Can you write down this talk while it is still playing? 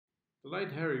The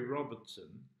late Harry Robertson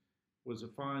was a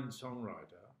fine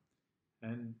songwriter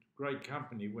and great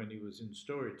company when he was in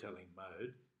storytelling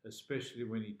mode, especially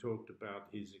when he talked about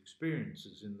his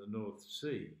experiences in the North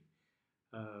Sea.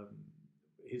 Um,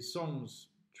 his songs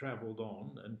travelled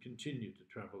on and continue to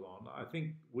travel on. I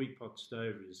think Wee Pot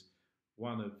Stove is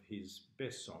one of his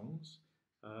best songs.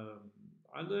 Um,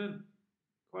 I learned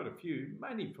quite a few,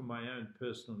 mainly for my own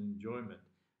personal enjoyment.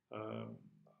 Um,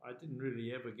 I didn't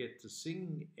really ever get to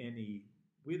sing any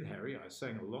with Harry. I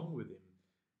sang along with him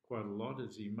quite a lot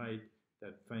as he made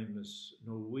that famous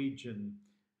Norwegian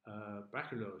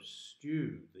bacalhau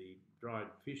stew, the dried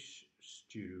fish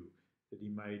stew that he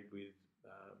made with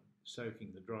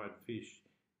soaking the dried fish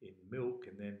in milk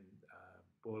and then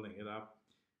boiling it up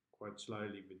quite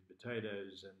slowly with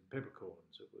potatoes and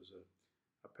peppercorns. It was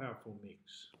a powerful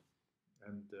mix.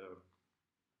 And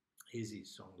here's his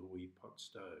song, The Wee Pot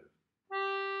Stove.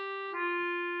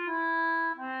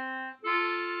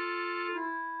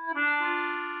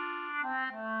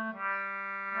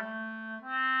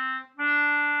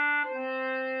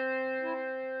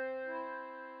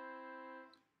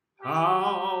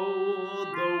 How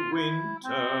the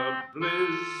winter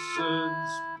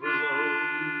blizzards blow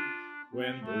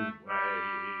when the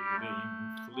whaling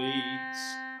fleet's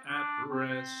at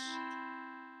rest,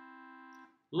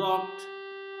 locked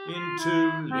in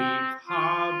two-leaf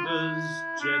harbour's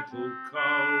gentle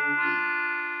cove,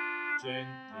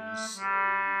 gently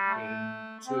slipping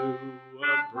to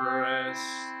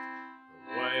abreast,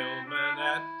 the whalemen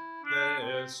at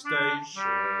their stations,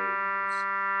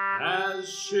 as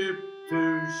ship to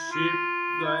ship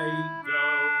they go,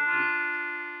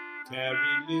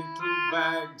 carry little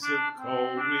bags of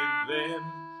coal with them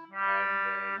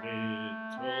and their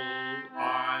little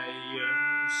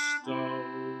iron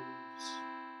stoves.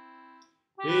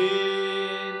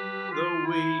 In the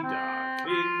wee dark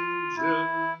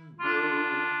engine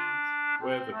room,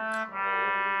 where the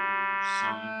coal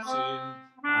seeps in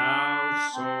our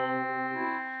soul,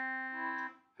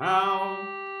 how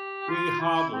we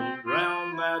huddled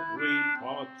round that wee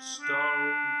pot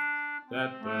stove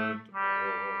that burnt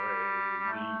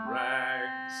oily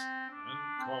rags and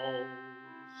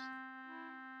coals.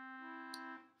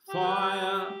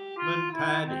 Fireman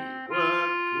Paddy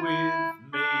worked with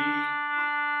me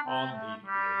on the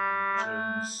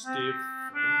engine stiff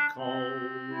and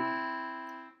cold.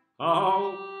 Oh,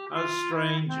 a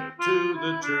stranger to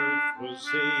the truth was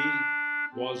he,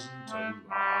 wasn't a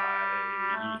lie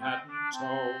he hadn't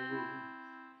told.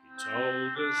 He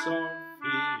told us of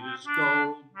his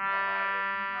gold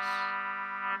mines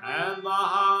and the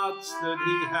hearts that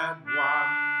he had won,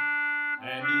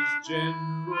 and his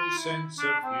general sense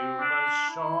of humour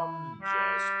shone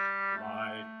just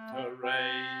like a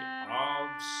ray of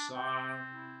sun.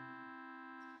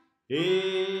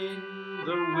 In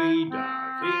the wee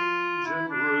dark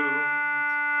engine room,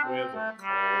 where the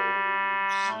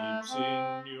cold seeps in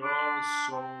your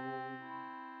soul,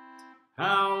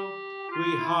 how we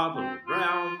huddled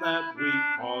round that wee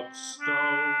pot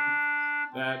stove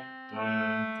that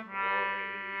burnt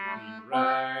oily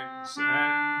rags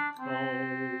and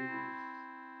coals,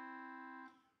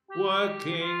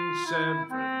 working 7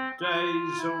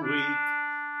 days a week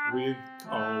with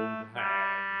cold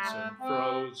hands and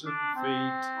frozen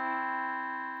feet,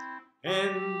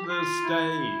 endless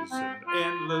days and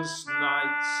endless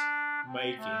nights,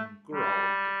 making grog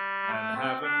and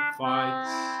having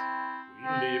fights. We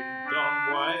lived on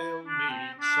whale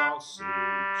meat,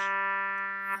 sausage,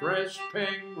 fresh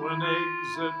penguin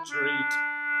eggs a treat,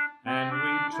 and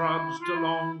we trudged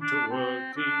along to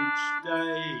work each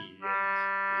day in the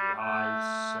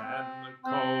ice and the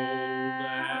cold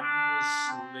and the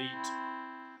sleet.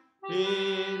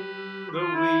 In the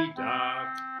wee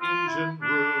dark engine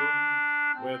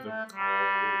room, where the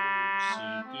cold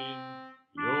seeped in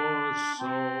your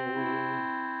soul,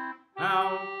 how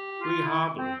we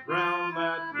huddled round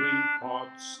that wee pot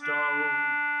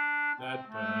stove that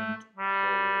burnt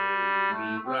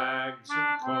oily rags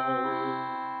and coal.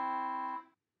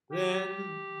 Then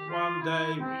one day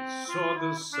we saw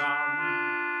the sun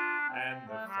and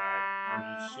the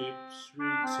factory ships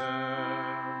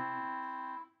return.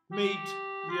 Meet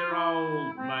your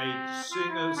old mate,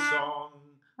 sing a song,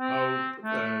 hope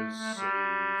the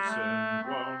season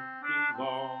won't be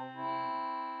long.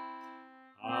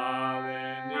 Ah,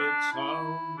 then it's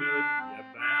homeward you're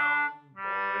bound,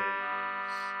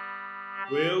 boys.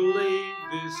 We'll leave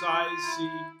this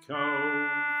icy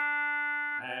cove,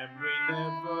 and we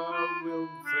never will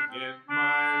forget,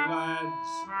 my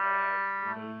lads,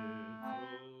 that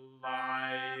little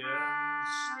iron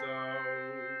stove.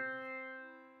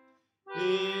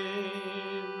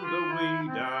 In the wee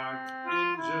dark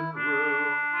engine room,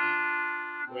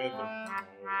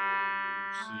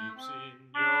 sleeps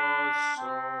in your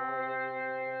soul.